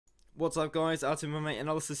What's up guys, Artem MMA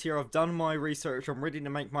Analysis here. I've done my research, I'm ready to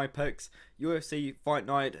make my picks. UFC Fight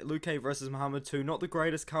Night, Luque versus Muhammad 2, not the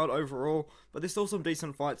greatest card overall, but there's still some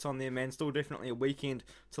decent fights on there, man. Still definitely a weekend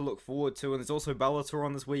to look forward to, and there's also Bellator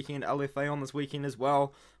on this weekend, LFA on this weekend as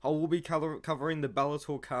well. I will be covering the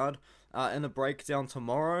Bellator card in a breakdown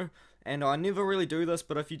tomorrow. And I never really do this,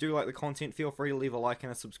 but if you do like the content, feel free to leave a like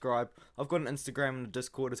and a subscribe. I've got an Instagram and a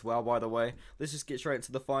Discord as well, by the way. Let's just get straight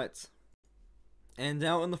into the fights. And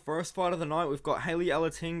now in the first fight of the night, we've got Hailey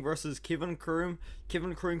Alating versus Kevin Croom.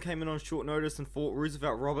 Kevin Croom came in on short notice and fought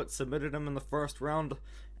Roosevelt Roberts, submitted him in the first round.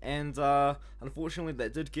 And unfortunately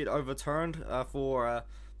that did get overturned for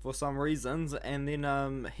some reasons. And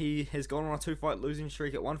then he has gone on a 2-fight losing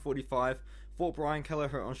streak at 145. Fought Brian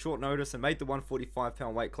Kelleher on short notice and made the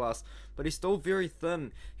 145-pound weight class, but he's still very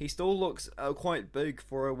thin. He still looks quite big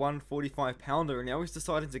for a 145-pounder, and now he's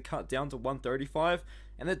decided to cut down to 135,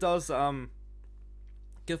 and it does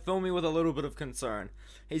fill me with a little bit of concern.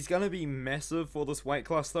 He's going to be massive for this weight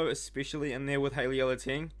class though, especially in there with Hailey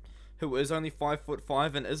Alating, who is only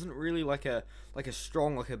 5'5" and isn't really like a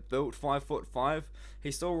strong, like a built 5'5".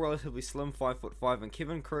 He's still relatively slim 5'5", and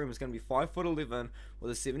Kevin Croom is going to be 5'11"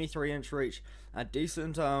 with a 73-inch reach, a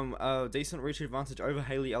decent reach advantage over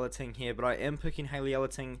Hailey Alating here. But I am picking Hailey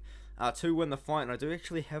Alating to win the fight, and I do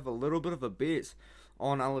actually have a little bit of a bet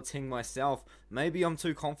on Alating myself. Maybe I'm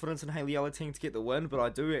too confident in Hailey Alating to get the win, but I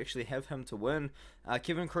do actually have him to win.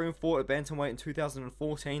 Kevin Croom fought at bantamweight in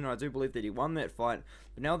 2014, and I do believe that he won that fight.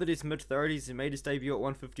 But now that he's mid-30s, he made his debut at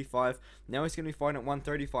 155. Now he's going to be fighting at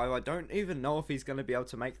 135. I don't even know if he's going to be able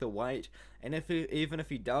to make the weight, and even if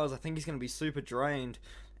he does, I think he's going to be super drained,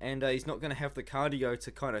 and he's not going to have the cardio to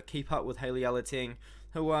kind of keep up with Hailey Alating,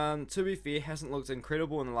 who, to be fair, hasn't looked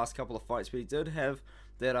incredible in the last couple of fights, but he did have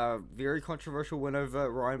that very controversial win over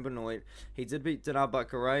Ryan Benoit. He did beat Dinar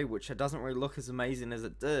Bakare, which doesn't really look as amazing as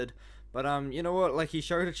it did. But you know what? Like, he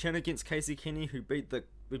showed a chin against Casey Kenny, who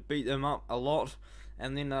beat him up a lot.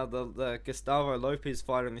 And then the Gustavo Lopez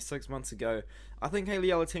fight only 6 months ago. I think Hailey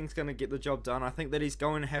Alating's going to get the job done. I think that he's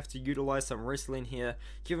going to have to utilize some wrestling here.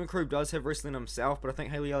 Kevin Croom does have wrestling himself, but I think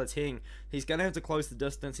Hailey Alating, he's going to have to close the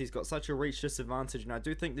distance. He's got such a reach disadvantage, and I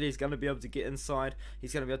do think that he's going to be able to get inside.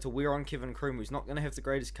 He's going to be able to wear on Kevin Croom, who's not going to have the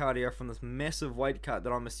greatest cardio from this massive weight cut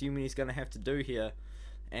that I'm assuming he's going to have to do here.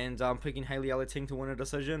 And I'm picking Hailey Alating to win a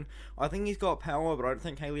decision. I think he's got power, but I don't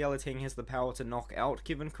think Hailey Alating has the power to knock out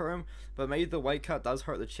Kevin Croom. But maybe the weight cut does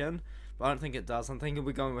hurt the chin, but I don't think it does. I'm thinking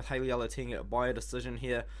we're going with Hailey Alating by a decision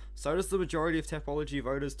here. So does the majority of Tapology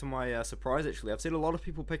voters, to my surprise actually. I've seen a lot of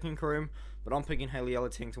people picking Croom, but I'm picking Hailey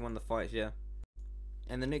Alating to win the fight here.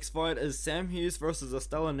 And the next fight is Sam Hughes versus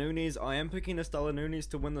Estela Nunes. I am picking Estela Nunes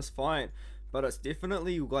to win this fight, but it's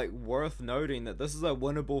definitely like worth noting that this is a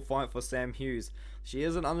winnable fight for Sam Hughes. She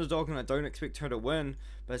is an underdog and I don't expect her to win,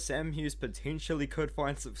 but Sam Hughes potentially could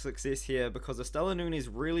find some success here because Estela Nunes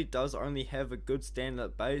really does only have a good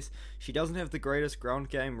stand-up base. She doesn't have the greatest ground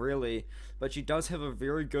game really, but she does have a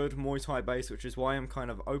very good Muay Thai base, which is why I'm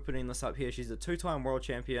kind of opening this up here. She's a 2-time world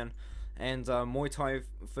champion, and Muay Thai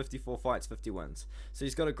 54 fights, 50 wins. So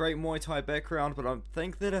he's got a great Muay Thai background, but I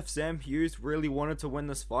think that if Sam Hughes really wanted to win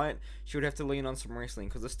this fight, she would have to lean on some wrestling,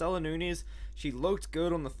 because Estela Nunes, she looked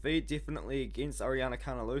good on the feet, definitely against Ariana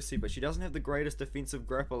Carnelossi, but she doesn't have the greatest defensive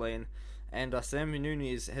grappling. And Sam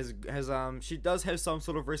Nunes she does have some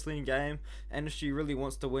sort of wrestling game, and if she really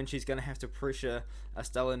wants to win, she's going to have to pressure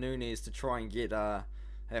Estela Nunes to try and get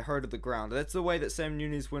her to the ground. That's the way that Sam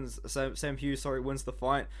Hughes wins the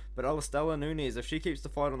fight. But Estela Nunes, if she keeps the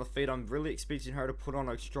fight on the feet, I'm really expecting her to put on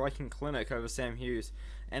a striking clinic over Sam Hughes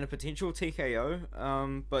and a potential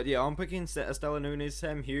TKO. But yeah, I'm picking Estela Nunes.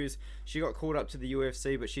 Sam Hughes, she got called up to the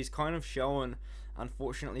UFC, but she's kind of shown,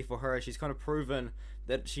 unfortunately for her, she's kind of proven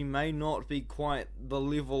that she may not be quite the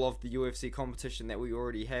level of the UFC competition that we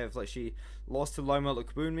already have. Like, she lost to Loma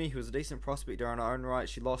Lukbunmi, who was a decent prospect in her own right.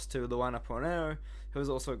 She lost to Luana Ponero, who was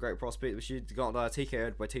also a great prospect, but she got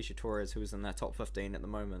TKO'd by Tisha Torres, who is in that top 15 at the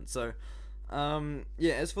moment. So,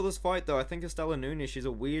 yeah, as for this fight though, I think Estela Nunes, she's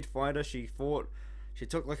a weird fighter. She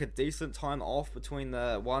took like a decent time off between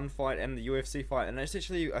the one fight and the UFC fight, and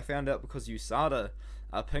essentially I found out because USADA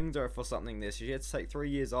pinged her for something there, so she had to take 3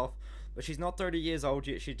 years off. But she's not 30 years old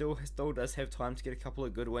yet. She still does have time to get a couple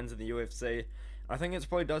of good wins in the UFC. I think it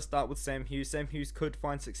probably does start with Sam Hughes. Sam Hughes could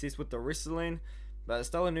find success with the wrestling, but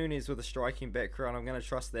Estela Nunes with a striking background, I'm going to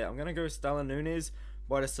trust that. I'm going to go Estela Nunes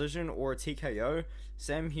by decision or a TKO.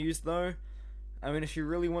 Sam Hughes though, I mean, if she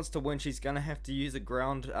really wants to win, she's going to have to use a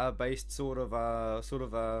ground-based sort of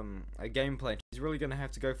a game plan. She's really going to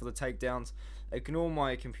have to go for the takedowns. Ignore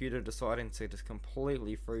my computer deciding to just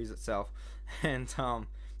completely freeze itself. And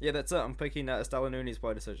yeah, that's it. I'm picking Estela Nunes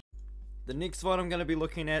by decision. The next fight I'm going to be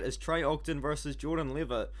looking at is Trey Ogden versus Jordan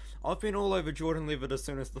Levitt. I've been all over Jordan Levitt as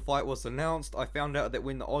soon as the fight was announced. I found out that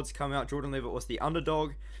when the odds come out, Jordan Levitt was the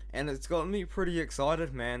underdog, and it's gotten me pretty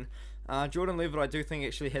excited, man. Jordan Levitt, I do think,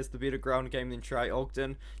 actually has the better ground game than Trey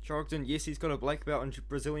Ogden. Trey Ogden, yes, he's got a black belt in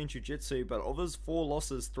Brazilian Jiu-Jitsu, but of his 4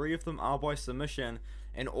 losses, 3 of them are by submission,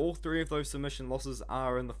 and all 3 of those submission losses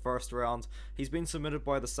are in the first round. He's been submitted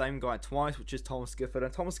by the same guy twice, which is Thomas Gifford,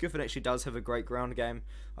 and Thomas Gifford actually does have a great ground game.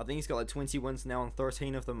 I think he's got like 20 wins now, and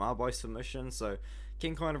 13 of them are by submission, so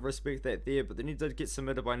can kind of respect that there. But then he did get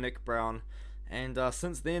submitted by Nick Brown, and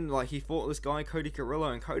since then, like, he fought this guy Cody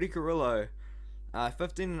Carrillo, and Cody Carrillo,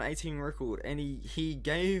 15-18 record, and he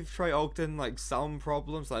gave Trey Ogden like some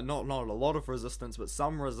problems, like not a lot of resistance, but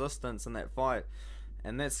some resistance in that fight,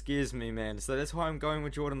 and that scares me, man. So that's why I'm going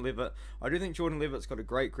with Jordan Levitt. I do think Jordan Levitt's got a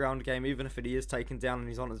great ground game, even if he is taken down and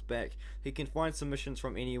he's on his back. He can find submissions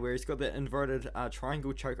from anywhere. He's got that inverted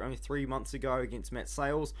triangle choke only 3 months ago against Matt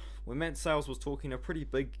Sales, when Matt Sales was talking a pretty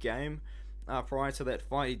big game. Prior to that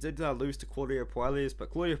fight, he did lose to Claudio Puelles, but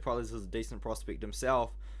Claudio Puelles is a decent prospect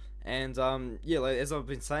himself. And yeah, like, as I've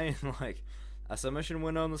been saying, like, a submission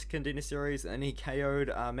winner on this contender series, and he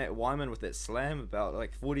KO'd Matt Wyman with that slam about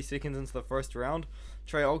like 40 seconds into the first round.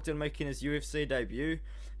 Trey Ogden making his UFC debut.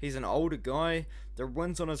 He's an older guy. The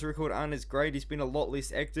wins on his record aren't as great. He's been a lot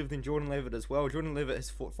less active than Jordan Levitt as well. Jordan Levitt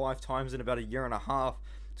has fought 5 times in about a year and a half,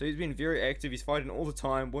 so he's been very active. He's fighting all the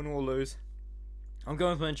time, win or lose. I'm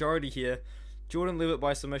going with majority here. Jordan Levitt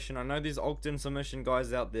by submission. I know there's Ogden submission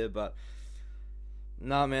guys out there, but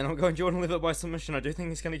nah, man, I'm going Jordan Levitt by submission. I do think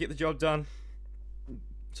he's going to get the job done.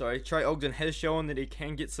 Sorry, Trey Ogden has shown that he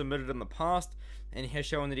can get submitted in the past, and he has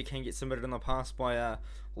shown that he can get submitted in the past by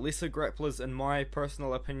lesser grapplers, in my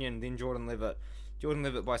personal opinion, than Jordan Levitt. Jordan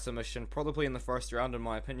Levitt by submission, probably in the first round, in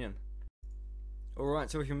my opinion. Alright,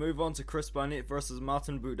 so we can move on to Chris Barnett versus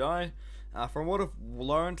Martin Buday. From what I've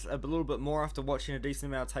learned a little bit more after watching a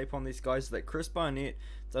decent amount of tape on these guys, that Chris Barnett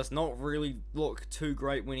does not really look too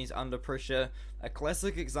great when he's under pressure. A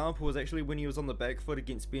classic example was actually when he was on the back foot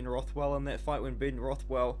against Ben Rothwell in that fight, when Ben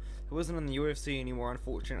Rothwell, who isn't in the UFC anymore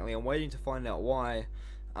unfortunately, I'm waiting to find out why,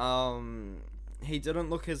 he didn't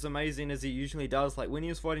look as amazing as he usually does. Like when he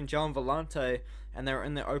was fighting John Vellante and they were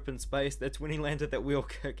in the open space, that's when he landed that wheel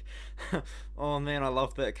kick. Oh man, I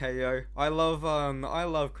love that KO. I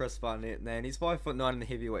love Chris Barnett, man. He's 5'9" in the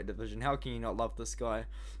heavyweight division. How can you not love this guy?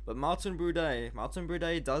 But Martin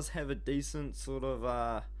Buday does have a decent sort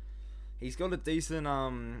of he's got a decent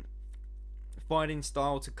fighting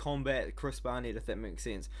style to combat Chris Barnett, if that makes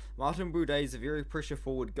sense. Martin Buday is a very pressure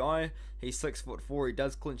forward guy. He's 6'4". He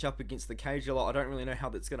does clinch up against the cage a lot. I don't really know how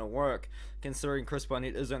that's going to work, considering Chris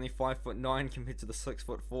Barnett is only 5'9" compared to the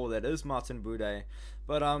 6'4" that is Martin Buday.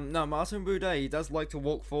 But no, Martin Buday, he does like to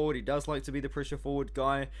walk forward. He does like to be the pressure forward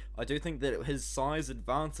guy. I do think that his size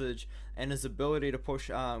advantage and his ability to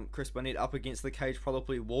push Chris Barnett up against the cage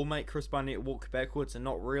probably will make Chris Barnett walk backwards and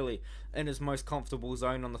not really in his most comfortable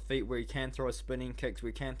zone on the feet, where he can throw his spinning kicks,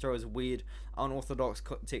 where he can throw his weird unorthodox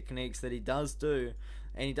techniques that he does do.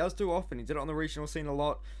 And he does do often. He did it on the regional scene a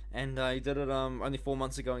lot, and he did it only 4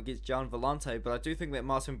 months ago against John Vellante. But I do think that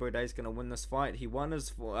Martin Buday is going to win this fight. He won his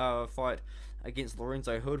fight against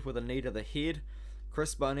Lorenzo Hood with a knee to the head.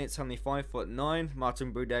 Chris Barnett's only 5'9".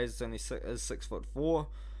 Martin Buday is only 6'4".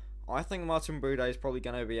 I think Martin Buday is probably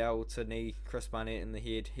going to be able to knee Chris Barnett in the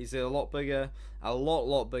head. He's a lot bigger, a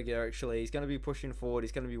lot bigger actually. He's going to be pushing forward,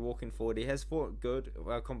 he's going to be walking forward. He has fought good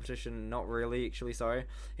competition, not really actually, sorry.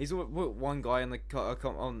 He's one guy in the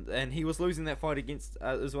and he was losing that fight against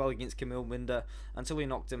as well against Camille Minder until he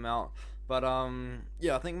knocked him out. But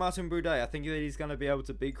yeah, I think Martin Buday, I think that he's going to be able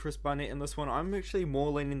to beat Chris Barnett in this one. I'm actually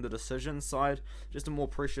more leaning the decision side, just a more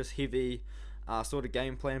precious, heavy sort of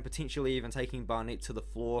game plan, potentially even taking Barnett to the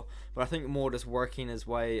floor, but I think more just working his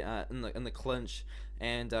way in the clinch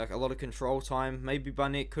and a lot of control time. Maybe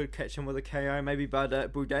Barnett could catch him with a KO, maybe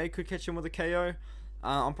Buday could catch him with a KO.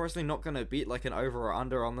 I'm personally not going to bet like an over or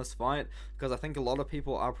under on this fight, because I think a lot of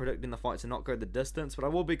people are predicting the fight to not go the distance, but I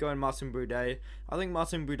will be going Martin Buday. I think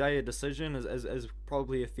Martin Buday, a decision is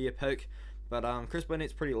probably a fair pick. But Chris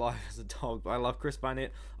Barnett's pretty live as a dog. I love Chris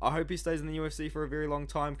Barnett. I hope he stays in the UFC for a very long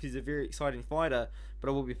time, because he's a very exciting fighter. But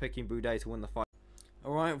I will be picking Buday to win the fight.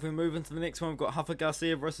 Alright, if we move into the next one, we've got Rafa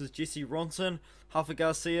Garcia versus Jesse Ronson. Rafa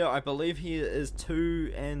Garcia, I believe he is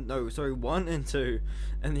 1-2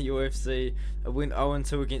 in the UFC. Went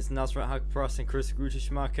 0-2 against Nasrat Haqparast and Chris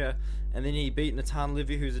Grushmacher. And then he beat Natan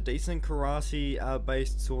Levy, who's a decent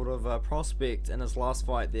karate-based sort of prospect in his last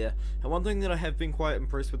fight there. And one thing that I have been quite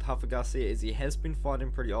impressed with Rafa Garcia is he has been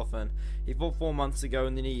fighting pretty often. He fought 4 months ago,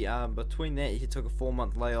 and then he between that he took a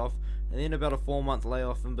 4-month layoff. and then about a 4-month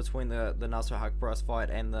layoff in between the Nasser Haqparast fight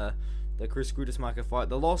and the Chris Grudersmacher fight.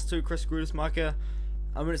 The loss to Chris Grudersmacher,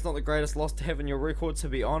 I mean, it's not the greatest loss to have in your record, to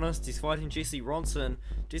be honest. He's fighting Jesse Ronson.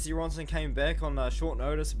 Jesse Ronson came back on short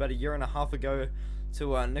notice about a year and a half ago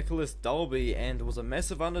to Nicholas Dalby and was a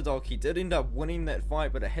massive underdog. He did end up winning that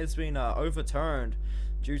fight, but it has been overturned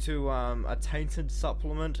due to a tainted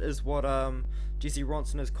supplement, is what Jesse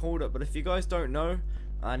Ronson has called it. But if you guys don't know,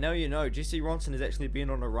 now you know. Jesse Ronson has actually been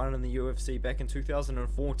on a run in the UFC back in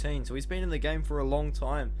 2014, so he's been in the game for a long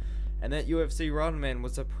time. And that UFC run, man,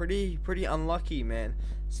 was a pretty unlucky, man.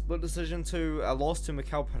 Split decision to a loss to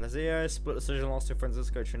Mikhail Pazia, split decision loss to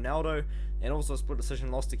Francisco Trinaldo, and also a split decision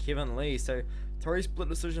loss to Kevin Lee. So 3 split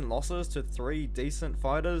decision losses to 3 decent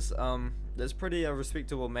fighters. That's pretty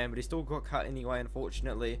respectable, man. But he still got cut anyway,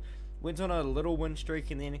 unfortunately. Went on a little win streak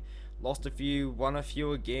and then lost a few, won a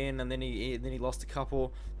few again, and then he lost a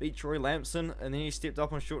couple. Beat Troy Lampson, and then he stepped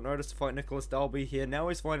up on short notice to fight Nicholas Dalby here. Now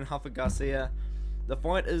he's fighting Rafa Garcia. The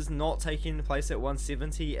fight is not taking place at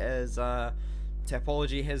 170 as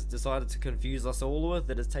Tapology has decided to confuse us all with.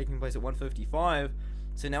 It is taking place at 155.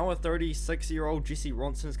 So now a 36-year-old Jesse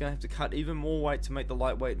Ronson is going to have to cut even more weight to make the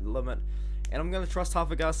lightweight limit. And I'm going to trust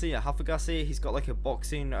Rafa Garcia. Rafa Garcia, he's got like a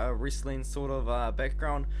boxing, wrestling sort of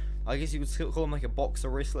background. I guess you could call him like a boxer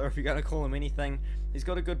wrestler if you're going to call him anything. He's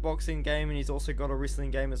got a good boxing game, and he's also got a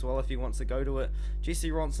wrestling game as well if he wants to go to it.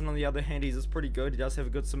 Jesse Ronson, on the other hand, he's pretty good. He does have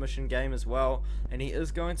a good submission game as well, and he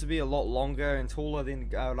is going to be a lot longer and taller than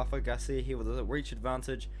Rafa Garcia here with a reach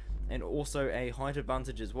advantage and also a height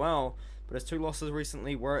advantage as well. But his 2 losses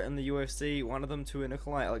recently were in the UFC, one of them to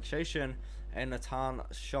Nikolai Alexashin and Natan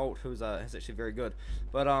Schultz, who's actually very good.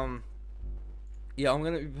 But yeah, I'm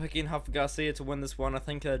going to be picking Rafa Garcia to win this one. I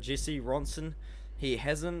think Jesse Ronson, he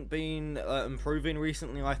hasn't been improving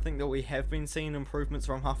recently. I think that we have been seeing improvements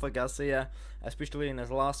from Rafa Garcia, especially in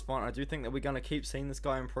his last fight. I do think that we're going to keep seeing this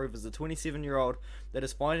guy improve as a 27-year-old that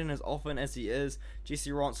is fighting as often as he is.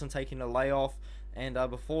 Jesse Ronson taking a layoff, and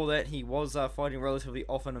before that he was fighting relatively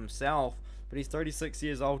often himself. But he's 36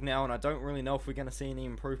 years old now, and I don't really know if we're going to see any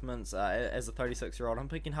improvements as a 36-year-old. I'm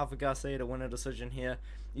picking Rafa Garcia to win a decision here,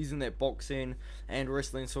 using that boxing and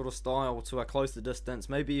wrestling sort of style to close the distance,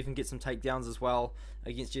 maybe even get some takedowns as well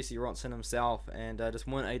against Jesse Ronson himself, and just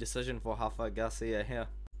win a decision for Rafa Garcia here.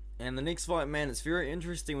 And the next fight, man, it's very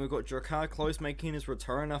interesting. We've got Drakkar Klose making his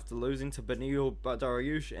return after losing to Beneil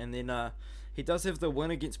Dariush, and then he does have the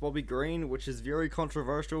win against Bobby Green, which is very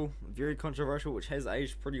controversial, which has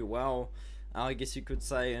aged pretty well, I guess you could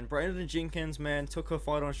say. And Brandon Jenkins, man, took a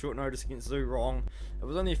fight on short notice against Zhu Rong. It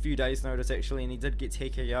was only a few days notice actually, and he did get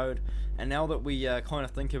TKO'd. And now that we kind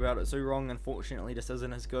of think about it, Zhu Rong unfortunately just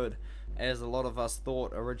isn't as good as a lot of us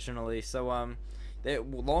thought originally. So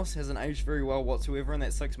that loss hasn't aged very well whatsoever in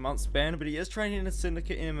that 6-month span, but he is training in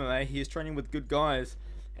Syndicate MMA. He is training with good guys,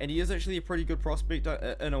 and he is actually a pretty good prospect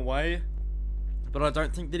in a way, but I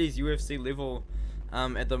don't think that he's UFC level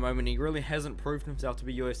at the moment. He really hasn't proved himself to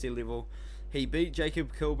be UFC level. He beat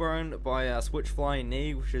Jacob Kilburn by a switch flying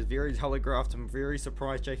knee, which is very telegraphed. I'm very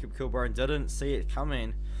surprised Jacob Kilburn didn't see it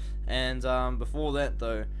coming. And before that,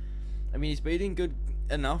 though, I mean, he's beating good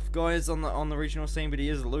enough guys on the regional scene, but he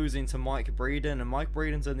is losing to Mike Breeden, and Mike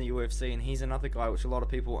Breeden's in the UFC, and he's another guy which a lot of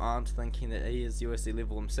people aren't thinking that he is UFC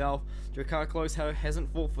level himself. Drakkar Klose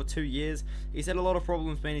hasn't fought for 2 years. He's had a lot of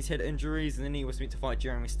problems, man. He's had injuries, and then he was meant to fight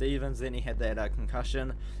Jeremy Stephens, then he had that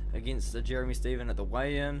concussion against Jeremy Stephens at the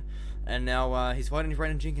weigh-in, and now he's fighting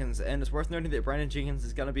Brandon Jenkins. And it's worth noting that Brandon Jenkins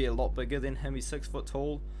is going to be a lot bigger than him. He's 6 foot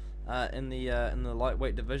tall in the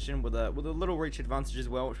lightweight division with a little reach advantage as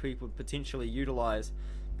well, which we could potentially utilize.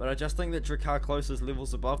 But I just think that Drakkar Klose's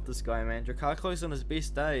levels above this guy, man. Drakkar Klose on his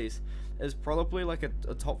best days is probably like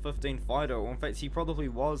a top 15 fighter, or in fact he probably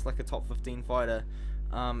was like a top 15 fighter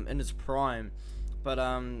in his prime. But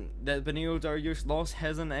that Beneil Dariush loss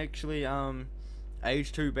hasn't actually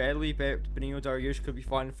aged too badly. Beneil Dariush could be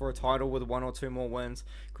fighting for a title with 1 or 2 more wins.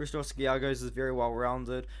 Christos Giagos is very well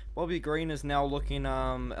rounded. Bobby Green is now looking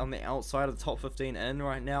on the outside of the top 15 in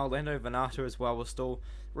right now. Lando Venato as well was still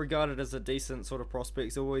regarded as a decent sort of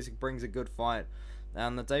prospect. He always brings a good fight.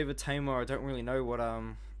 The David Tamer, I don't really know what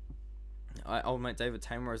old mate David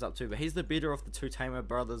Tamer is up to, but he's the better of the 2 Tamer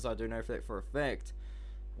brothers. I do know that for a fact.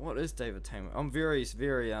 What is David Tamer? I'm very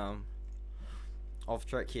off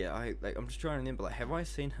track here. I'm just trying to remember, like, have I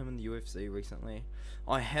seen him in the UFC recently?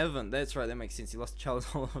 I haven't. That's right, that makes sense. He lost to Charles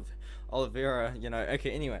Oliveira, you know.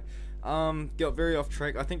 Okay, anyway, got very off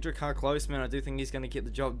track. I think Drakkar Klose, man, I do think he's going to get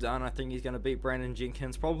the job done. I think he's going to beat Brandon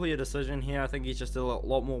Jenkins, probably a decision here. I think he's just a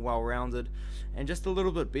lot more well-rounded and just a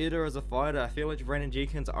little bit better as a fighter. I feel like Brandon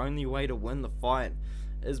Jenkins' only way to win the fight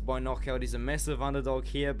is by knockout. He's a massive underdog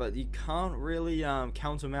here, but you can't really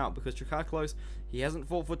count him out because Dracula, he hasn't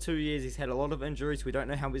fought for 2 years. He's had a lot of injuries. We don't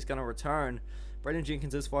know how he's going to return. Brandon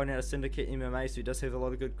Jenkins is fighting out of Syndicate MMA, so he does have a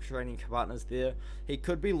lot of good training partners there. He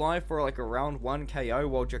could be live for like a round 1 KO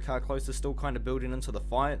while Dracula is still kind of building into the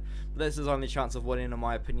fight. But that's his only chance of winning, in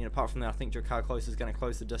my opinion. Apart from that, I think Dracula is going to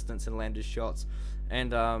close the distance and land his shots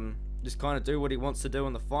and just kind of do what he wants to do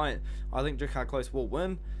in the fight. I think Dracula will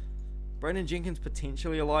win. Brandon Jenkins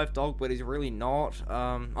potentially a live dog, but he's really not.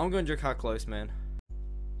 I'm going Dracula, man.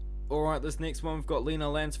 Alright, this next one we've got Lena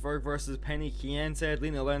Landsberg versus Penny Kianzad.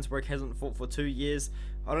 Lena Landsberg hasn't fought for 2 years.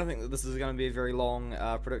 I don't think that this is going to be a very long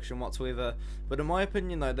prediction whatsoever. But in my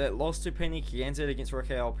opinion though, that loss to Penny Kianzad against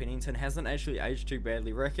Raquel Pennington hasn't actually aged too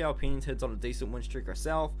badly. Raquel Pennington's on a decent win streak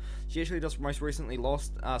herself. She actually just most recently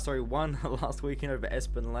won last weekend over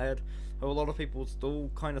Aspen Ladd, who a lot of people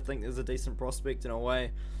still kind of think is a decent prospect in a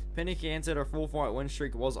way. Penny Kianzad, her 4-fight win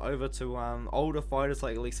streak was over to older fighters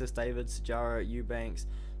like Alexis Davids, Jara Eubanks,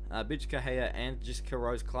 Bitch Kahea and Jessica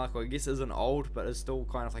Rose Clark, who I guess isn't old, but is still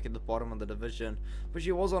kind of like at the bottom of the division. But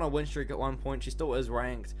she was on a win streak at one point. She still is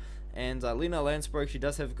ranked. And Lena Landsberg, she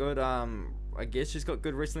does have good, I guess she's got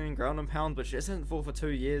good wrestling and ground and pound, but she hasn't fought for 2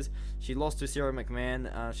 years. She lost to Sarah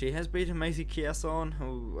McMahon. She has beaten Maisie Chiasson,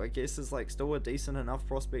 who I guess is like still a decent enough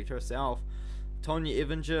prospect herself. Tonya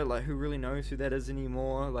Evinger, like, who really knows who that is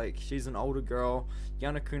anymore? Like, she's an older girl.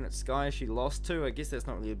 Yana Kunitskaya, she lost to. I guess that's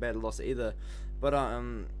not really a bad loss either. But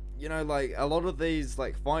you know, like, a lot of these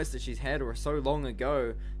like fights that she's had were so long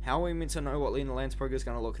ago. How are we meant to know what Lena Landsberg is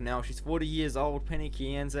going to look now? She's 40 years old. Penny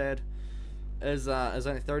Kianzad is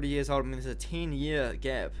only 30 years old. I mean, there's a 10-year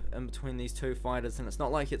gap in between these two fighters, and it's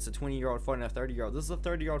not like it's a 20-year-old fighting a 30-year-old. This is a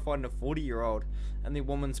 30-year-old fighting a 40-year-old in the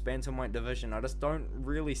women's bantamweight division. I just don't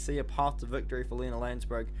really see a path to victory for Lena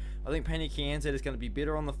Landsberg. I think Penny Kianzad is going to be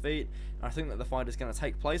better on the feet, and I think that the fight is going to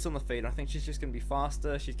take place on the feet. I think she's just going to be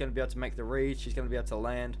faster. She's going to be able to make the read. She's going to be able to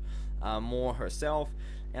land more herself.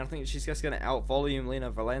 And I think she's just going to out-volume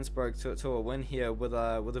Lena Landsberg to a win here with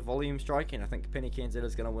a volume striking. I think Penny Kianzad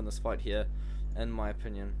is going to win this fight here, in my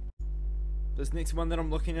opinion. This next one that I'm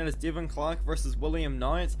looking at is Devin Clark versus William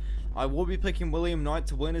Knight. I will be picking William Knight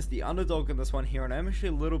to win as the underdog in this one here, and I'm actually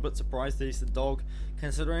a little bit surprised that he's the dog,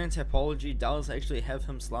 considering Tapology does actually have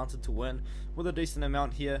him slanted to win with a decent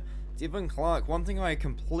amount here. Devin Clark, one thing I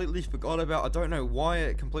completely forgot about, I don't know why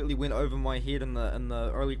it completely went over my head in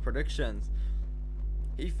the early predictions.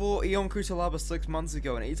 He fought Ion Cutelaba 6 months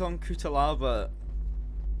ago, and Ion Cutelaba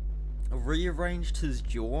rearranged his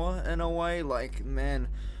jaw in a way. Like, man,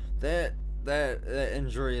 that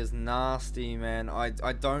injury is nasty, man.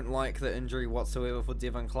 I don't like the injury whatsoever for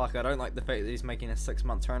Devin Clark. I don't like the fact that he's making a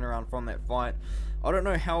 6-month turnaround from that fight. I don't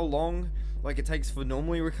know how long like it takes for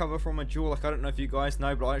normally recover from a jaw. Like, I don't know if you guys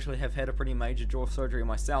know, but I actually have had a pretty major jaw surgery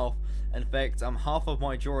myself. In fact, half of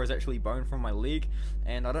my jaw is actually bone from my leg,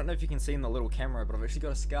 and I don't know if you can see in the little camera, but I've actually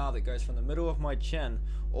got a scar that goes from the middle of my chin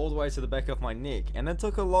all the way to the back of my neck, and it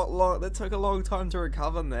took a long time to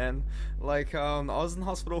recover, man. Like, I was in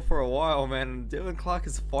hospital for a while, man. Devin Clark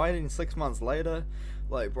is fighting 6 months later.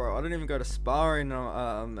 Like, bro, I don't even go to sparring,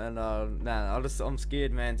 nah, I'm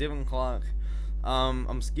scared, man. Devin Clark,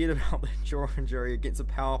 I'm scared about that jaw injury against a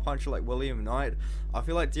power puncher like William Knight. I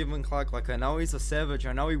feel like Devin Clark, like, I know he's a savage.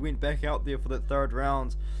 I know he went back out there for that 3rd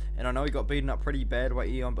round, and I know he got beaten up pretty bad by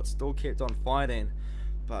Ion, but still kept on fighting.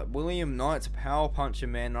 But William Knight's a power puncher,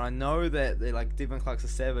 man. And I know that like Devin Clark's a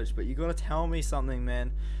savage, but you gotta tell me something,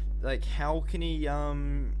 man. Like, how can he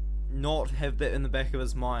not have that in the back of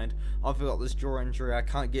his mind? I've got this jaw injury, I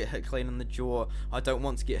can't get hit clean in the jaw, I don't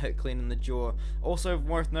want to get hit clean in the jaw. Also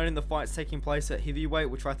worth noting, the fight's taking place at heavyweight,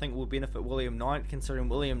 which I think will benefit William Knight, considering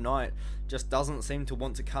William Knight just doesn't seem to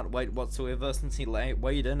want to cut weight whatsoever since he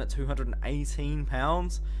weighed in at 218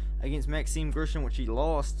 pounds against Maxime Grisham, which he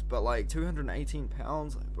lost. But like 218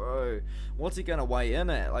 pounds, like, bro, what's he gonna weigh in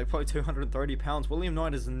at? Like probably 230 pounds. William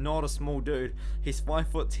Knight is not a small dude. He's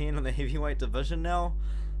 5'10" in the heavyweight division now.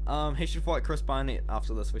 He should fight Chris Barnett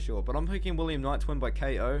after this for sure, but I'm picking William Knight to win by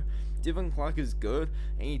KO. Devin Clark is good,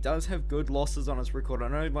 and he does have good losses on his record. I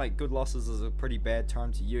know, like, good losses is a pretty bad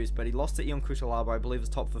term to use, but he lost to Ion Cutelaba, I believe is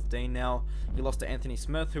top 15 now. He lost to Anthony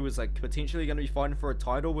Smith, who is like potentially going to be fighting for a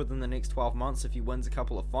title within the next 12 months if he wins a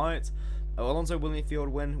couple of fights. Alonzo Williamfield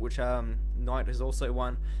win, which Knight has also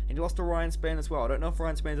won, and he lost to Ryan Spann as well. I don't know if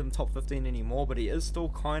Ryan Spann's in the top 15 anymore, but he is still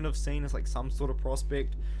kind of seen as like some sort of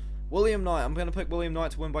prospect. William Knight. I'm going to pick William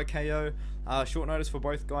Knight to win by KO. Short notice for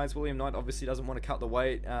both guys. William Knight obviously doesn't want to cut the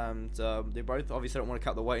weight. They both obviously don't want to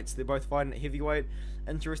cut the weights. They're both fighting at heavyweight.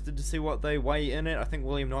 Interested to see what they weigh in at. I think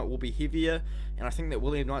William Knight will be heavier, and I think that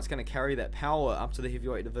William Knight's going to carry that power up to the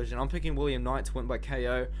heavyweight division. I'm picking William Knight to win by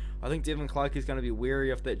KO. I think Devin Clark is going to be wary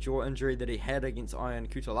of that jaw injury that he had against Ian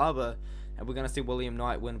Kutalaba, and we're going to see William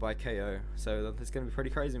Knight win by KO. So that's going to be pretty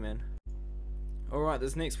crazy, man. Alright,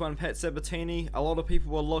 this next one, Pat Sabatini. A lot of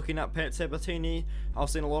people were looking up Pat Sabatini. I've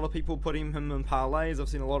seen a lot of people putting him in parlays. I've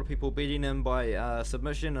seen a lot of people beating him by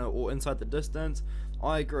submission or inside the distance.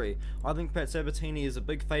 I agree. I think Pat Sabatini is a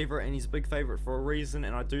big favourite, and he's a big favourite for a reason,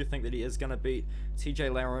 and I do think that he is going to beat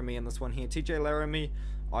TJ Laramie in this one here. TJ Laramie,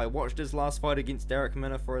 I watched his last fight against Derek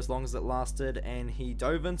Minner for as long as it lasted, and he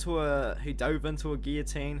dove into a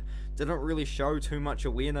guillotine. Didn't really show too much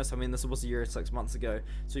awareness. I mean, this was a year and 6 months ago,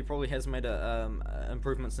 so he probably has made a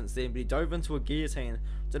improvement since then. But he dove into a guillotine.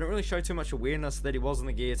 Didn't really show too much awareness that he was in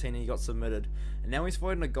the guillotine, and he got submitted. And now he's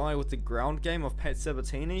fighting a guy with the ground game of Pat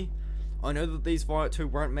Sabatini. I know that these two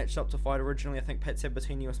weren't matched up to fight originally. I think Pat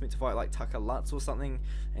Sabatini was meant to fight like Tucker Lutz or something,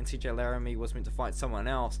 and TJ Laramie was meant to fight someone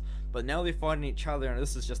else. But now they're fighting each other, and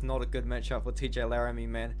this is just not a good matchup for TJ Laramie,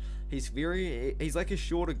 man. He's like a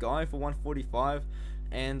shorter guy for 145,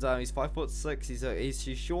 and he's 5'6". He's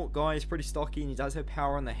a short guy. He's pretty stocky, and he does have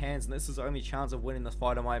power in the hands. And this is the only chance of winning this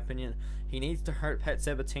fight, in my opinion. He needs to hurt Pat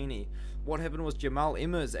Sabatini. What happened was Jamal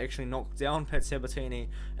Emmers actually knocked down Pat Sabatini,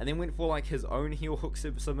 and then went for like his own heel hook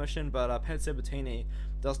submission. But Pat Sabatini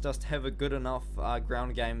does just have a good enough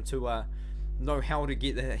ground game to know how to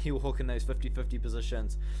get that heel hook in those 50-50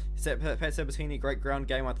 positions. Pat Sabatini, great ground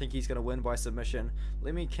game. I think he's going to win by submission.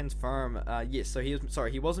 Let me confirm. Yes, so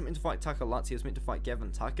he wasn't meant to fight Tucker Lutz. He was meant to fight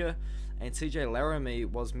Gavin Tucker, and TJ Laramie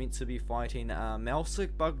was meant to be fighting Malsik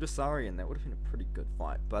Bagdasarian. That would have been a pretty good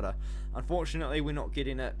fight, but unfortunately we're not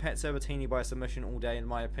getting it. Pat Sabatini by submission all day, in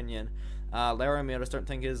my opinion. Laramie, I just don't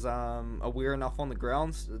think is aware enough on the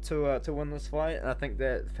grounds to win this fight, and I think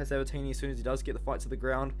that Pat Sabatini, as soon as he does get the fight to the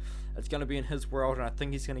ground, it's going to be in his world, and I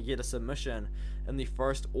think he's going to get a submission in the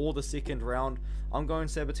first or the second round. I'm going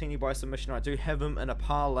Sabatini by submission. I do have him in a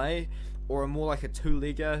parlay, or more like a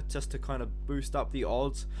two-legger, just to kind of boost up the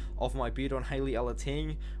odds of my bet on Hailey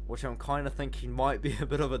Alating, which I'm kind of thinking might be a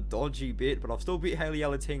bit of a dodgy bet, but I've still bet Hailey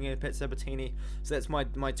Alating and Pat Sabatini, so that's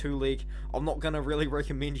my two-leg. I'm not going to really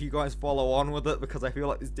recommend you guys follow on with it, because I feel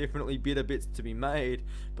like there's definitely better bets to be made,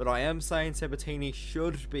 but I am saying Sabatini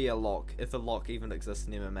should be a lock, if a lock even exists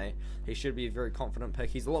in MMA. He should be a very confident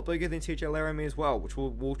pick. He's a lot bigger than TJ Laramie as well, which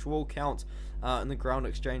will count in the ground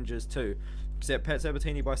exchanges too. Except Pat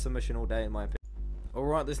Sabatini by submission all day, in my opinion.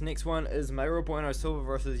 Alright, this next one is Mayra Bueno Silva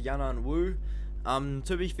versus Yanan Wu.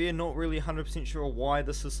 To be fair, not really 100% sure why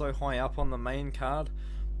this is so high up on the main card,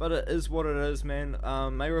 but it is what it is, man.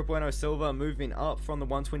 Mayra Bueno Silva moving up from the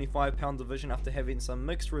 125-pound division after having some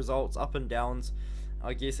mixed results, up and downs,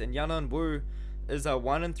 I guess. And Yanan Wu is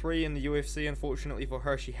 1-3 in the UFC. Unfortunately for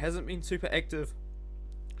her, she hasn't been super active.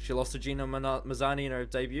 She lost to Gina Mazzani in her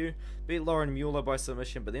debut, beat Lauren Mueller by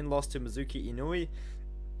submission, but then lost to Mizuki Inoue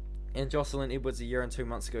and Jocelyn Edwards a year and 2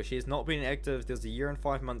 months ago. She has not been active. There's a year and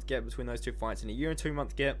 5 month gap between those two fights, and a year and 2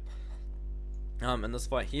 month gap in this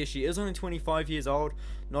fight here. She is only 25 years old,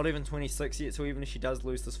 not even 26 yet, so even if she does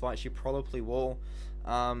lose this fight, she probably will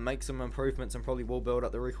make some improvements and probably will build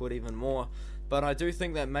up the record even more. But I do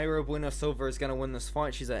think that Mayra Bueno Silva is going to win this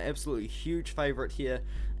fight. She's an absolutely huge favourite here,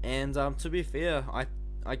 and to be fair,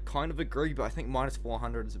 I kind of agree, but I think minus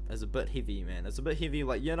 400 is a bit heavy, man. It's a bit heavy.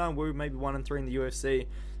 Like, Yanan Wu maybe 1-3 in the UFC,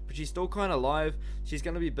 but she's still kind of live. She's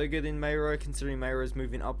going to be bigger than Mayra, considering Mayra is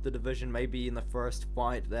moving up the division. Maybe in the first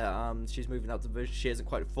fight that she's moving up the division, she hasn't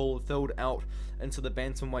quite filled out into the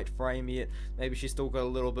bantamweight frame yet. Maybe she's still got a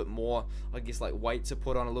little bit more, I guess, like weight to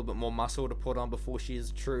put on, a little bit more muscle to put on before she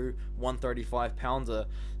is a true 135-pounder.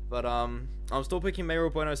 But I'm still picking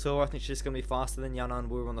Mayra Bueno Silva. I think she's going to be faster than Yanan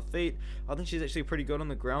Wu on the feet. I think she's actually pretty good on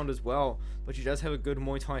the ground as well. But she does have a good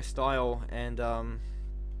Muay Thai style. And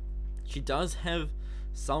she does have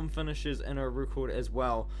some finishes in her record as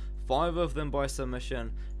well. 5 of them by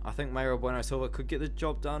submission. I think Mayra Bueno Silva could get the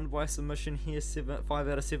job done by submission here. 5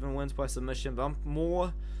 out of 7 wins by submission. But I'm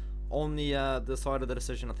more on the side of the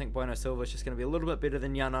decision. I think Bueno Silva is just going to be a little bit better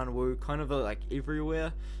than Yanan Wu. Kind of like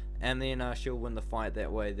everywhere. And then she'll win the fight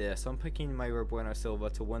that way there. So I'm picking Mayra Bueno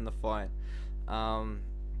Silva to win the fight. And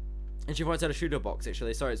she fights out a shooter box,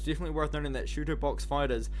 actually. So it's definitely worth noting that shooter box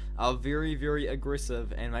fighters are very, very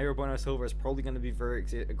aggressive. And Mayra Bueno Silva is probably going to be very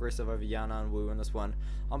aggressive over Yanan Wu in this one.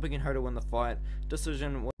 I'm picking her to win the fight.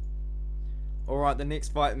 Decision. Alright, the next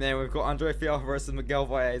fight, man, we've got Andre Fialho versus Miguel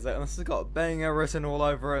Baeza, and this has got banger written all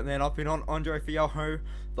over it, man. I've been on Andre Fialho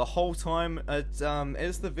the whole time. As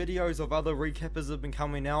the videos of other recappers have been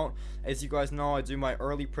coming out, as you guys know, I do my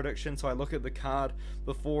early predictions, so I look at the card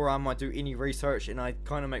before I do any research, and I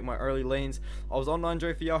kind of make my early leans. I was on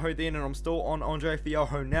Andre Fialho then, and I'm still on Andre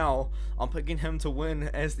Fialho now. I'm picking him to win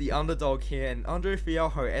as the underdog here, and Andre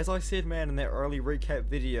Fialho, as I said, man, in that early recap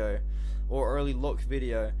video, or early look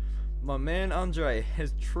video, my man Andre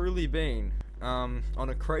has truly been on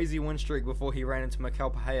a crazy win streak before he ran into Miguel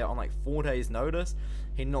Baeza on like 4 days notice.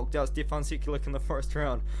 He knocked out Stefan Sekulic in the first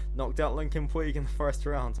round, knocked out Lincoln Puig in the first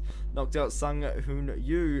round, knocked out Sung Hoon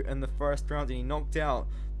Yu in the first round, and he knocked out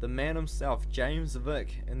the man himself, James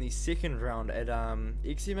Vick, in the second round at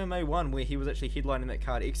XMMA 1, where he was actually headlining that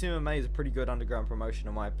card. XMMA is a pretty good underground promotion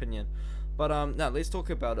in my opinion. But now let's talk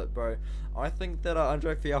about it, bro. I think that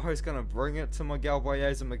Andre Fialho is going to bring it to Miguel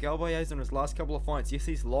Baeza. Miguel Baeza in his last couple of fights, yes,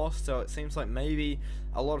 he's lost, so it seems like maybe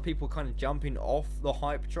a lot of people kind of jumping off the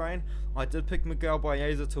hype train. I did pick Miguel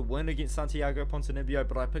Baeza to win against Santiago Ponzinibbio,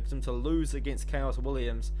 but I picked him to lose against Chaos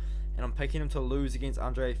Williams, and I'm picking him to lose against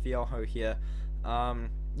Andre Fialho here.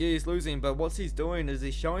 Yeah, he's losing, but what he's doing is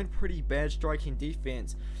he's showing pretty bad striking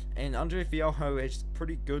defense, and Andre Fialho has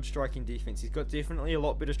pretty good striking defense. He's got definitely a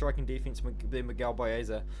lot better striking defense than Miguel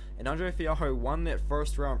Baeza, and Andre Fialho won that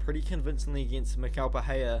first round pretty convincingly against Miguel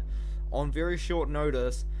Baeza on very short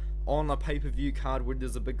notice on a pay-per-view card where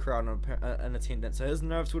there's a big crowd in attendance. So his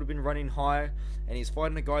nerves would have been running high, and he's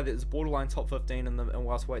fighting a guy that is borderline top 15 in the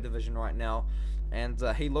welterweight division right now. And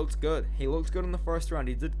he looked good. He looked good in the first round.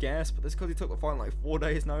 He did gas, but that's because he took the fight in like 4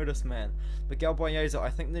 days notice, man. Miguel Baeza, I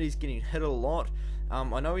think that he's getting hit a lot.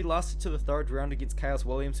 I know he lasted to the third round against Chaos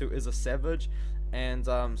Williams, who is a savage, and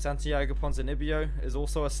Santiago Ponzinibbio is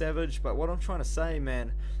also a savage. But what I'm trying to say,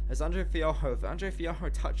 man, is Andre Fialho, if Andre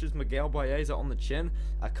Fialho touches Miguel Baeza on the chin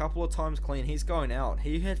a couple of times clean, he's going out.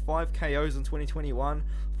 He had 5 KOs in 2021,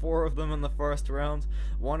 4 of them in the first round,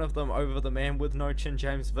 1 of them over the man with no chin,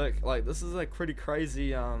 James Vick. Like, this is a pretty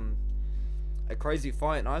crazy crazy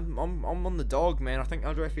fight, and I'm on the dog, man. I think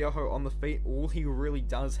Andre Fialho on the feet, all he really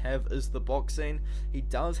does have is the boxing. He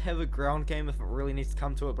does have a ground game if it really needs to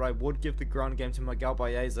come to it, but I would give the ground game to Miguel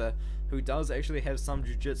Baeza, who does actually have some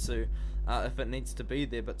jiu-jitsu if it needs to be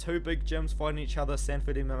there. But 2 big gyms fighting each other,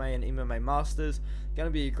 Sanford MMA and MMA Masters. Going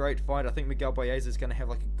to be a great fight. I think Miguel Baeza is going to have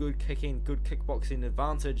like a good kicking, good kickboxing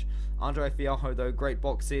advantage. Andre Fialho, though, great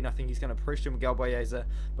boxing. I think he's going to pressure Miguel Baeza.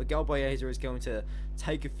 Miguel Baeza is going to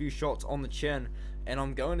take a few shots on the chin, and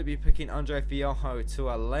I'm going to be picking Andre Fialho to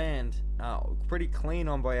land pretty clean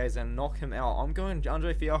on Baeza and knock him out. I'm going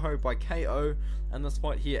Andre Fialho by KO in this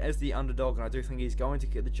fight here as the underdog, and I do think he's going to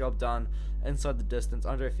get the job done inside the distance.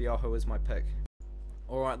 Andre Fialho is my pick.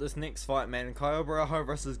 Alright, this next fight, man, Caio Borralho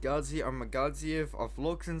versus Gadzhiev Magadziev. I've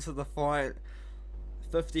looked into the fight.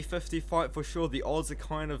 50-50 fight for sure. The odds are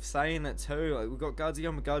kind of saying it too. Like, we've got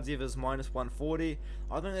Gadzhiev Magadziev as -140.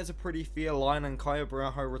 I think that's a pretty fair line, and Caio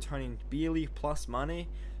Borralho returning barely plus money.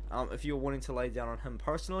 If you're wanting to lay down on him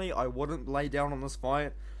personally, I wouldn't lay down on this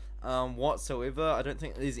fight whatsoever. I don't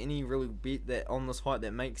think there's any really bet that on this fight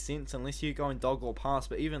that makes sense unless you're going dog or pass.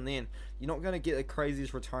 But even then, you're not going to get the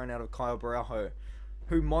craziest return out of Caio Borralho,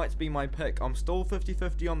 who might be my pick. I'm still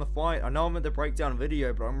 50-50 on the fight. I know I'm at the breakdown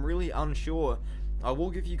video, but I'm really unsure. I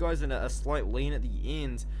will give you guys a slight lean at the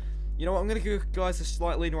end. You know what, I'm going to give you guys a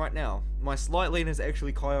slight lean right now. My slight lean is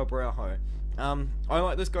actually Caio Borralho. I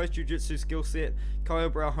like this guy's jiu-jitsu skill set.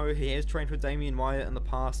 Caio Borralho, he has trained with Damian Maia in the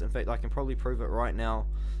past. In fact, I can probably prove it right now.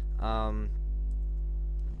 Caio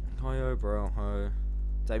Borralho,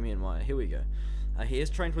 Damian Maia, here we go. He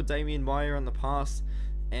has trained with Damian Maia in the past,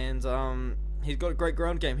 and he's got a great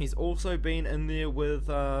ground game. He's also been in there with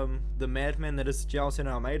the madman that is Gelson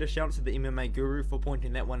Almeida. Shout out to the MMA Guru for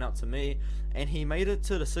pointing that one out to me. And he made it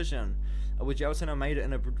to decision with Gelson Almeida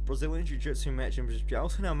in a Brazilian Jiu-Jitsu match. And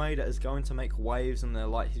Gelson Almeida is going to make waves in the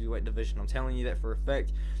light heavyweight division. I'm telling you that for a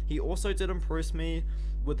fact. He also did impress me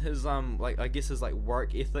with his his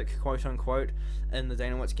work ethic, quote unquote, in the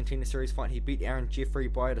Dana White's Contender Series fight. He beat Aaron Jeffrey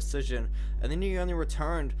by a decision, and then he only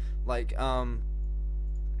returned 3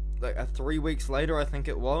 weeks later, I think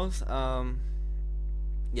it was.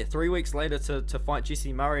 3 weeks later to fight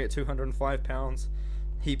Jesse Murray at 205 pounds.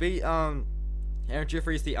 He beat Aaron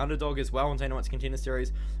Jeffries, the underdog as well in Dana White's Contender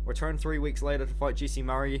Series, returned 3 weeks later to fight Jesse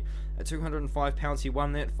Murray at 205 pounds. He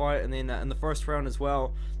won that fight, and then in the first round as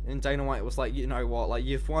well, and Dana White was like, you know what, like,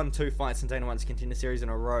 you've won 2 fights in Dana White's Contender Series in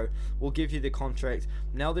a row, we'll give you the contract.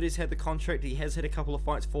 Now that he's had the contract, he has had a couple of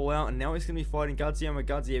fights fall out, and now he's going to be fighting Gadzhimai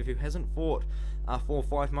Gadzhiev, who hasn't fought for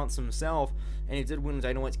 5 months himself, and he did win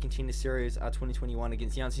Dana White's Contender Series 2021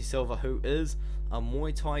 against Yancy Silva, who is a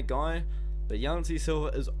Muay Thai guy. But Yancy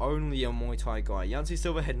Silva is only a Muay Thai guy. Yancy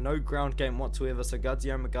Silva had no ground game whatsoever, so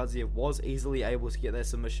Gadzhimai Gadzhiev was easily able to get that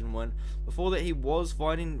submission win. Before that, he was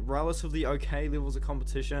fighting relatively okay levels of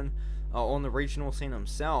competition on the regional scene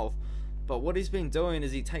himself. But what he's been doing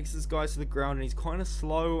is he takes his guys to the ground, and he's kind of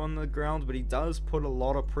slow on the ground, but he does put a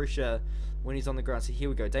lot of pressure when he's on the ground. So here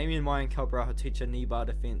we go. Damian Maia and Cabral teach a knee bar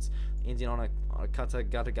defense, ending on a kata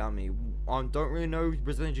gatagami. I don't really know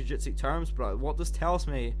Brazilian Jiu-Jitsu terms, but what this tells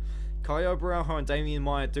me, Caio Borralho and Damian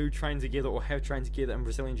Maia do train together, or have trained together in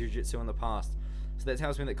Brazilian Jiu-Jitsu in the past. So that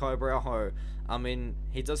tells me that Caio Borralho, I mean,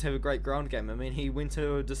 he does have a great ground game. I mean, he went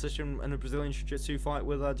to a decision in a Brazilian Jiu-Jitsu fight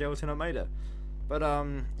with Jailton Almeida. But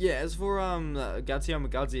yeah, as for Gadzhimai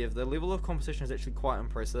Gadzhiev, the level of competition is actually quite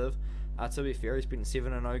impressive. To be fair, he's been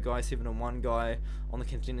 7-0 guy, 7-1 guy on the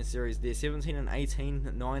Contender Series there,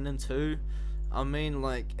 17-18, 9-2. I mean,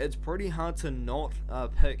 like, it's pretty hard to not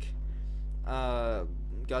pick Gadzhimai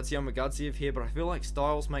Gadzhiev here, but I feel like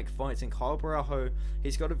styles make fights, and Caio Borralho,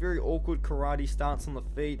 he's got a very awkward karate stance on the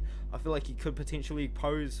feet. I feel like he could potentially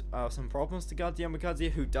pose some problems to Gadzhimai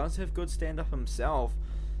Gadzhiev, who does have good stand-up himself.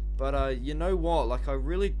 But you know what, like, I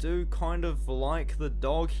really do kind of like the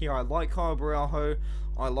dog here. I like Caio Borralho.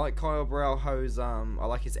 I like Caio Borralho's, I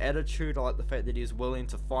like his attitude. I like the fact that he is willing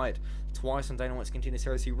to fight twice in Dana White's Contender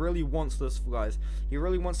Series. He really wants this, guys. He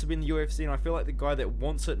really wants to be in the UFC, and I feel like the guy that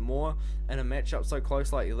wants it more in a matchup so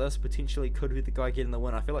close like this potentially could be the guy getting the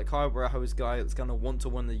win. I feel like Caio Borralho is a guy that's going to want to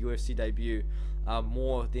win the UFC debut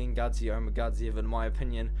more than Gadzhimai Gadzhiev, in my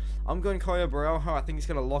opinion. I'm going Caio Borralho. I think he's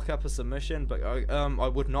going to lock up a submission, but I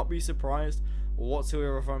would not be surprised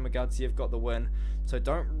whatsoever if Gadzhiev got the win. So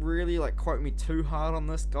don't really like quote me too hard on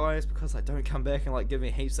this, guys, because I don't come back and like give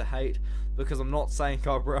me heaps of hate, because I'm not saying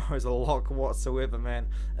Caio Borralho is a lock whatsoever, man.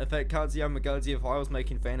 In fact, Gadzhimai Gadzhiev, if I was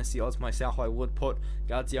making fantasy odds myself, I would put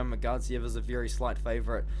Gadzhimai Gadzhiev as a very slight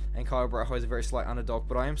favourite and Caio Borralho is a very slight underdog,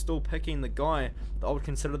 but I am still picking the guy that I would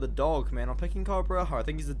consider the dog, man. I'm picking Caio Borralho. I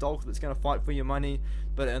think he's the dog that's going to fight for your money,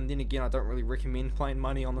 but and then again, I don't really recommend playing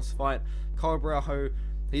money on this fight. Caio Borralho,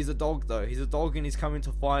 he's a dog though. He's a dog and he's coming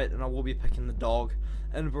to fight, and I will be picking the dog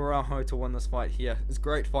and Borralho to win this fight here. It's a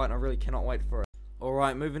great fight and I really cannot wait for it.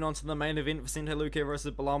 Alright, moving on to the main event, Vicente Luque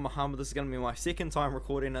versus Belal Muhammad. This is going to be my second time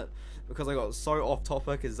recording it because I got so off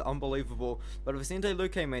topic. It's unbelievable. But Vicente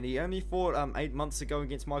Luque, man, he only fought 8 months ago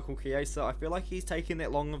against Michael Chiesa. I feel like he's taking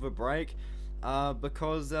that long of a break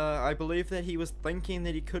because I believe that he was thinking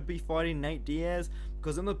that he could be fighting Nate Diaz,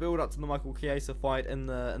 because in the build up to the Michael Chiesa fight in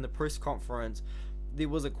the press conference, there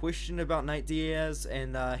was a question about Nate Diaz,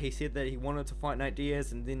 and he said that he wanted to fight Nate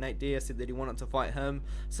Diaz, and then Nate Diaz said that he wanted to fight him.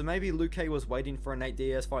 So maybe Luque was waiting for a Nate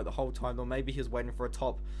Diaz fight the whole time, or maybe he was waiting for a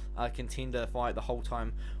top contender fight the whole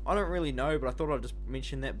time. I don't really know, but I thought I'd just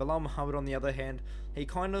mention that. Belal Muhammad, on the other hand, he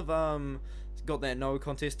kind of got that no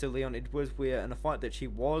contest to Leon Edwards, where in a fight that she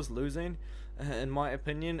was losing, in my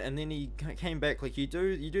opinion, and then he came back. Like, you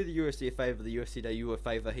do the UFC a favor, the UFC debut a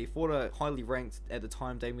favor. He fought a highly ranked at the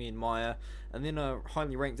time Damian Maia, and then a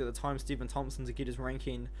highly ranked at the time Stephen Thompson to get his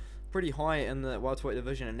ranking pretty high in the welterweight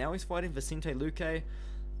division, and now he's fighting Vicente Luque,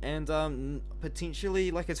 and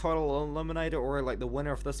potentially like a title eliminator, or like the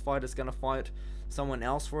winner of this fight is going to fight someone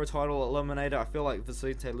else for a title eliminator. I feel like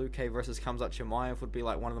Vicente Luque versus Khamzat Chimaev would be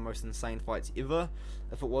like one of the most insane fights ever,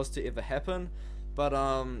 if it was to ever happen. But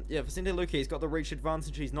yeah, Vicente Luque, he's got the reach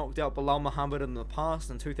advantage. He's knocked out Belal Muhammad in the past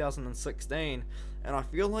in 2016, and I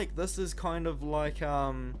feel like this is kind of like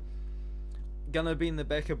gonna be in the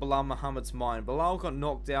back of Belal Muhammad's mind. Belal got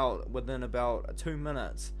knocked out within about 2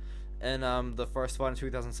 minutes in the first fight in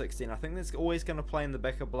 2016. I think that's always going to play in the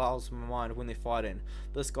back of Belal's mind when they're fighting.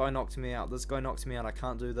 This guy knocked me out, this guy knocked me out, I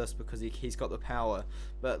can't do this because he's got the power.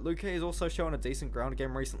 But Luque has also shown a decent ground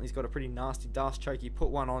game recently. He's got a pretty nasty dash choke. He put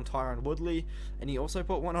one on Tyron Woodley, and he also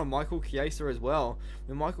put one on Michael Chiesa as well,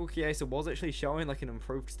 when Michael Chiesa was actually showing like an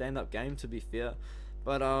improved stand-up game, to be fair.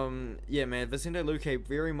 But yeah, man, Vicente Luque,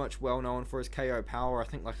 very much well known for his KO power. I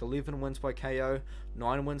think like 11 wins by KO,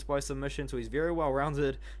 9 wins by submission, so he's very well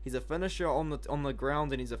rounded. He's a finisher on the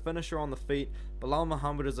ground, and he's a finisher on the feet. Belal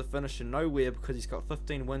Muhammad is a finisher nowhere because he's got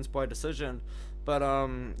 15 wins by decision. But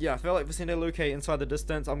yeah, I feel like Vicente Luque inside the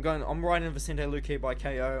distance. I'm riding Vicente Luque by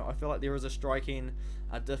KO. I feel like there is a striking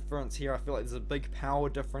difference here. I feel like there's a big power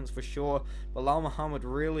difference for sure. Belal Muhammad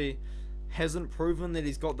really hasn't proven that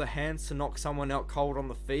he's got the hands to knock someone out cold on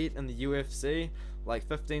the feet in the UFC. Like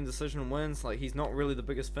 15 decision wins. Like, he's not really the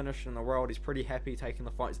biggest finisher in the world. He's pretty happy taking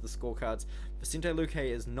the fights to the scorecards. Vicente Luque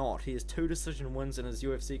is not. He has 2 decision wins in his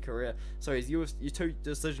UFC career. So he's 2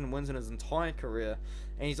 decision wins in his entire career,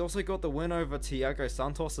 and he's also got the win over Thiago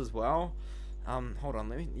Santos as well. Hold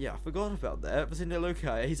on, I forgot about that. Vicente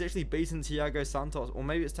Luque, he's actually beaten Thiago Santos, or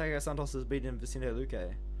maybe it's Thiago Santos has beaten Vicente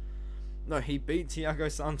Luque. No, he beat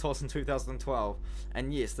Thiago Santos in 2012,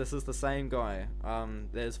 and yes, this is the same guy that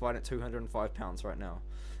is fighting at 205 pounds right now.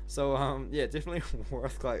 So yeah, definitely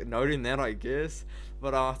worth like noting that, I guess.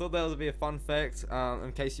 But I thought that would be a fun fact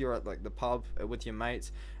in case you're at like the pub with your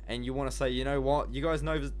mates and you want to say, you know what, you guys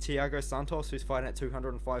know Thiago Santos, who's fighting at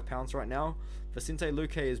 205 pounds right now. Vicente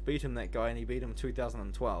Luque has beaten that guy, and he beat him in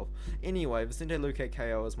 2012. Anyway, Vicente Luque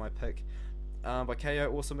KO is my pick. By KO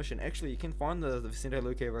or submission. Actually, you can find the Vicente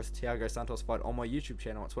Luque versus Thiago Santos fight on my YouTube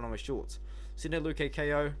channel. It's one of my shorts. Vicente Luque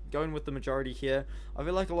KO, going with the majority here. I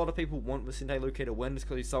feel like a lot of people want Vicente Luque to win just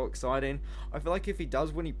because he's so exciting. I feel like if he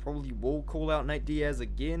does win, he probably will call out Nate Diaz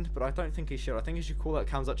again, but I don't think he should. I think he should call out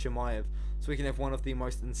Khamzat Chimaev, so we can have one of the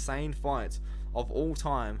most insane fights of all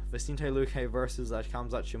time. Vicente Luque versus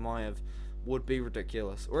Khamzat Chimaev would be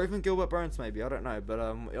ridiculous. Or even Gilbert Burns maybe, I don't know. But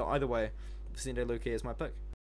either way, Vicente Luque is my pick.